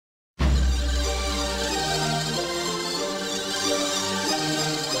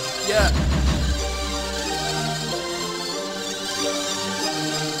Yeah.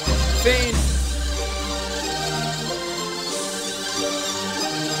 Phiend.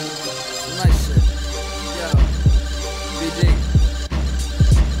 Nice shit. Yo. BD.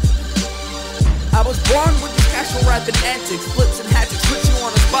 I was born with the casual rapping antics, flips and hatchets, put you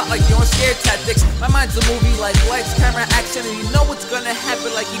on the spot like you're on scare tactics. My mind's a movie like lights, camera, action, and you know what's gonna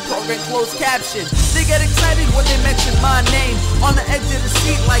happen like you program closed caption. They get excited when they mention my name, on the edge of the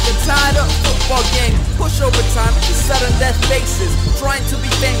seat like a tied up football game. Push over time to sudden death faces, trying to be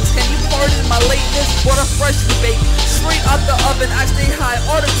famous. Can you pardon my lateness? What a freshly baked, straight out the oven. I stay high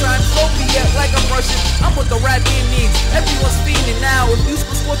all the time, so be it like I'm Russian. I'm what the rap game needs, everyone's fiending now. If you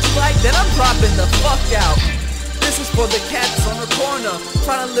spook what you like, then I'm dropping the fuck out. This is for the cats on the corner,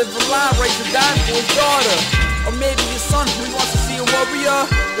 trying to live a lie, raise a dime for his daughter. Or maybe his son who wants to see a warrior,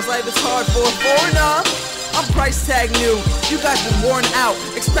 cause life is hard for a foreigner. I'm price tag new, you guys been worn out.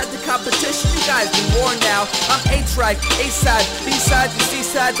 Expect the competition, you guys been worn out. I'm A-track, A-side, B-sides and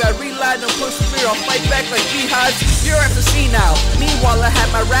C-sides. I relied, no push fear, I'll fight back like beehives. You're at the sea now. Meanwhile I had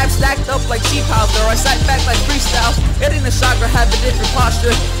my rap stacked up like cheap house. There I sat back like freestyles, hitting the chakra, have a different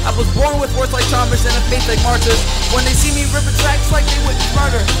posture. I was born with words like Chalmers and a faith like martyrs. When they see me ripping tracks like they witness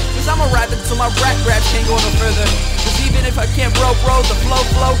murder, cause I'm a rapping till my rap raps can't go no further. Cause even if I can't bro the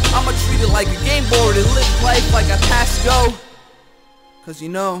flow, I'ma treat it like a game board and live life like I pass go. Cause you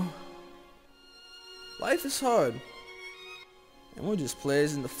know, life is hard, and we're just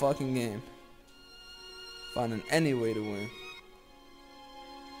players in the fucking game, finding any way to win.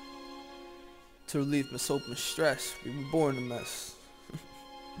 To relieve my hope and stress, we were born a mess.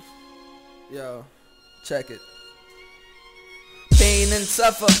 Yo, check it. Pain and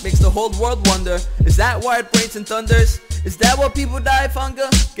suffer makes the whole world wonder. Is that why it rains and thunders? Is that why people die of hunger?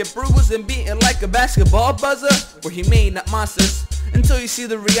 Get bruised and beaten like a basketball buzzer? We're humane, not monsters. Until you see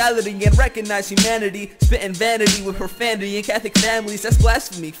the reality and recognize humanity. Spitting vanity with profanity in Catholic families, that's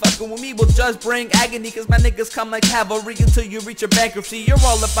blasphemy. Fucking with me will just bring agony, cause my niggas come like cavalry until you reach your bankruptcy. You're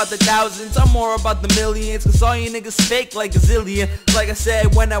all about the thousands, I'm more about the millions, cause all you niggas fake like a zillion. Like I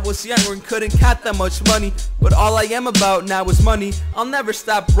said when I was younger and couldn't count that much money, but all I am about now is money. I'll never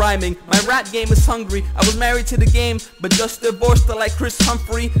stop rhyming, my rap game is hungry. I was married to the game, but just divorced to like Chris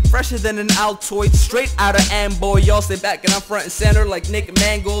Humphrey. Fresher than an Altoid, straight out of Amboy. Y'all stay back and I'm front and center like Nick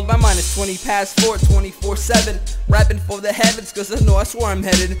Mangold. My mind is 20 past 4, 24/7. Rapping for the heavens cause I know that's where I'm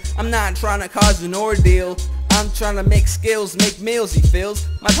headed. I'm not trying to cause an ordeal, I'm trying to make skills, make meals, he feels.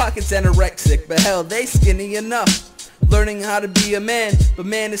 My pockets anorexic, but hell, they skinny enough. Learning how to be a man, but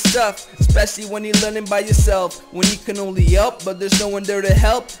man is tough, especially when you're learning by yourself. When you can only help, but there's no one there to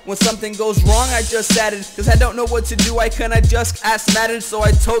help. When something goes wrong, I just added, cause I don't know what to do, I couldn't just ask Madden. So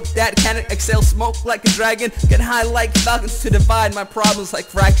I took that cannon, exhale smoke like a dragon, get high like falcons to divide my problems like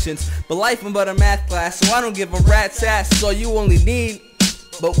fractions. But life ain't but a math class, so I don't give a rat's ass. So you only need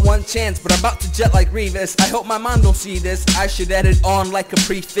but one chance, but I'm about to jet like Revis. I hope my mom don't see this, I should add it on like a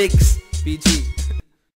prefix. BG.